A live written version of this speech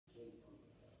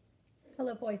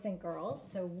Hello, boys and girls.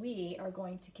 So we are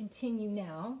going to continue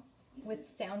now with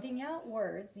sounding out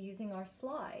words using our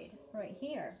slide right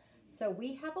here. So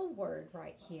we have a word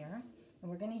right here, and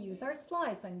we're going to use our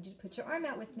slide. So I need you to put your arm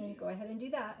out with me. Go ahead and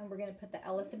do that. And we're going to put the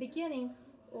L at the beginning.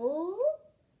 L,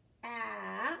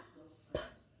 A, P.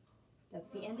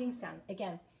 That's the ending sound.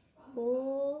 Again,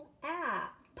 L, A,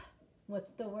 P.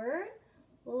 What's the word?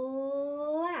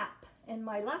 Lap. And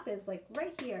my lap is like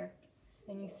right here.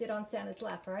 And you sit on Santa's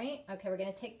lap, right? Okay, we're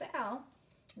going to take the L.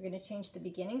 We're going to change the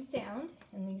beginning sound,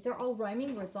 and these are all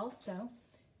rhyming words also,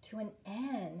 to an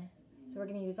N. So we're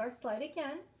going to use our slide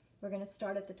again. We're going to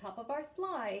start at the top of our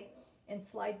slide and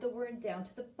slide the word down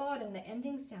to the bottom, the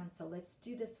ending sound. So let's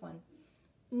do this one.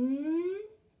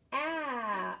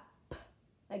 N-ap.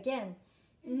 Again.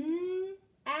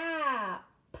 N-ap.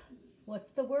 What's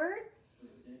the word?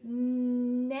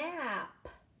 Nap.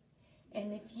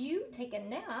 And if you take a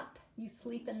nap, you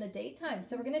sleep in the daytime.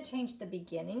 So we're going to change the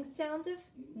beginning sound of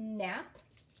nap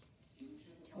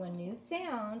to a new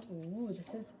sound. Ooh,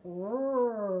 this is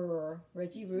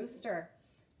Reggie Rooster.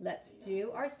 Let's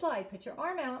do our slide. Put your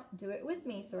arm out. Do it with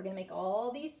me. So we're going to make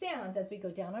all these sounds as we go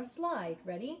down our slide.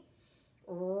 Ready?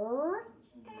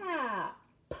 Rap.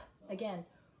 Again.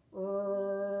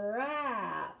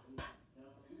 Rap.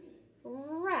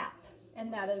 Rap.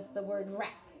 And that is the word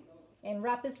rap. And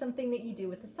rap is something that you do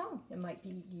with the song. It might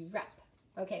be you rap.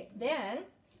 Okay, then,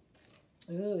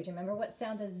 ooh, do you remember what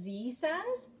sound a Z says?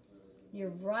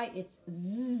 You're right, it's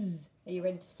Z. Are you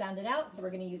ready to sound it out? So we're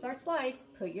going to use our slide.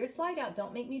 Put your slide out.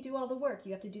 Don't make me do all the work.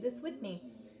 You have to do this with me.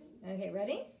 Okay,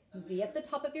 ready? Z at the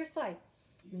top of your slide.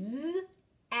 Z,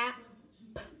 ap,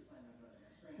 p.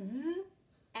 Z,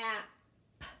 ap,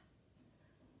 p.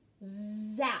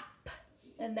 Zap.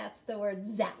 And that's the word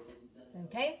zap.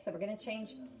 Okay, so we're going to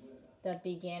change the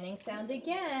beginning sound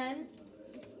again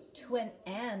to an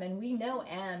M, and we know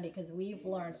M because we've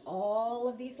learned all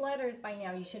of these letters by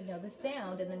now. You should know the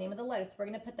sound and the name of the letters. So we're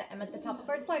going to put the M at the top of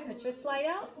our slide. Put your slide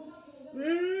out.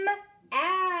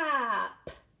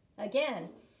 App. Again.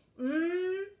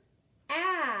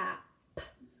 App.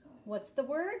 What's the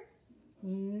word?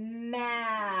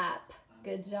 Map.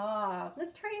 Good job.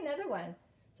 Let's try another one.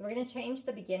 So we're going to change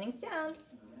the beginning sound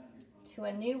to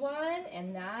a new one,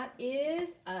 and that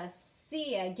is a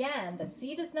C. Again, the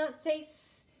C does not say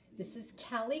S. This is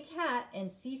Cali Cat, and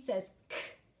C says K.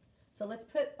 So let's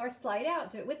put our slide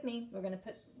out. Do it with me. We're going to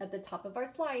put at the top of our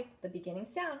slide the beginning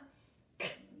sound.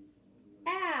 K,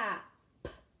 app.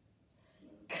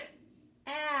 K,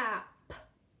 app.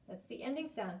 That's the ending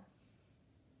sound.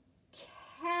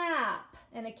 Cap.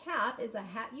 And a cap is a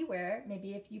hat you wear,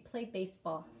 maybe if you play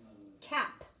baseball.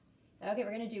 Cap. Okay,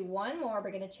 we're going to do one more. We're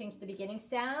going to change the beginning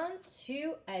sound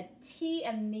to a T,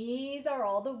 and these are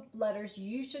all the letters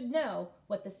you should know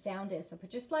what the sound is. So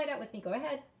put your slide out with me. Go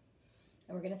ahead.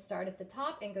 And we're going to start at the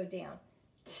top and go down.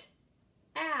 T,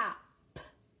 app.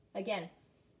 Again.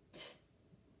 T,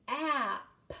 app.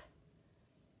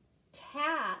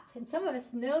 Tap. And some of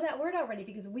us know that word already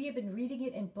because we have been reading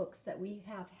it in books that we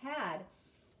have had.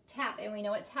 Tap. And we know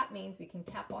what tap means. We can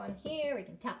tap on here. We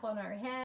can tap on our head.